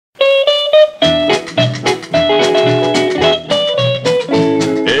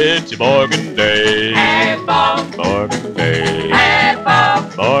bargain day. Half off, Bargain day. half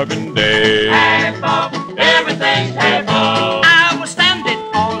off, Bargain day. half off, everything's half off. I was standing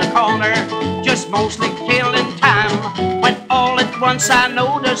on the corner, just mostly killing time, when all at once I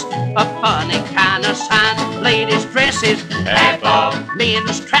noticed a funny kind of sign. Ladies' dresses, half off.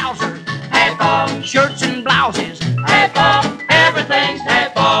 Men's trousers, half off. Shirts and blouses, half off. Everything's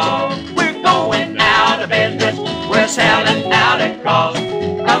half off. We're going out of business. We're selling out at cost.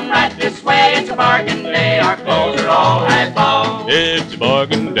 Come right this way, it's a bargain day. Our clothes are all half off. It's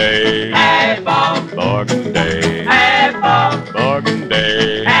bargain day. Half off, Bargain day. half off, Bargain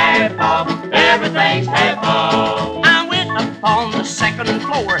day. half off. Everything's half off. I went up on the second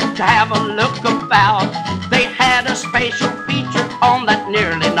floor to have a look about. They had a special feature on that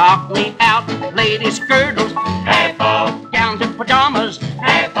nearly knocked me out. Ladies' girdles, half off. Gowns and pajamas,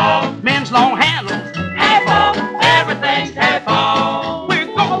 half off. Men's long handles, half off. Everything's half off. We're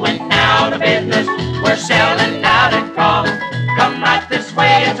going out of business. We're selling out at cost. Come right this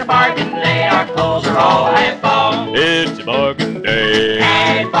way, it's a bargain day. Our clothes are all half off. It's bargain day.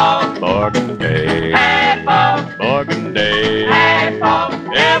 Half off, Bargain day. half off, Bargain day. half off.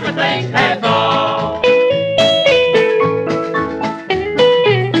 Everything's half off.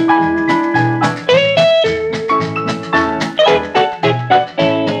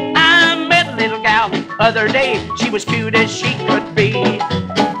 I met a little gal the other day. She was cute as she could be.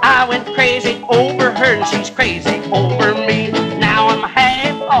 I went crazy over her and she's crazy over me. Now I'm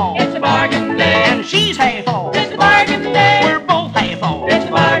half off. It's a bargain day. And she's half off. It's a bargain day. We're both half off. It's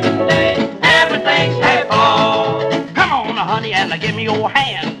a bargain day. Everything's half off. Come on, honey, and give me your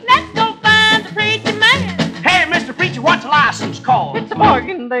hand. Let's go find the preacher man. Hey, Mr. Preacher, what's the license called? It's a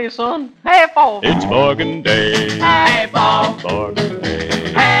bargain day, son. Half off. It's bargain day. Half off. Bargain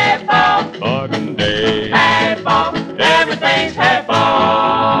day. Half off. Bargain day. Half off. Everything's half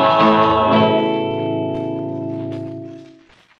off.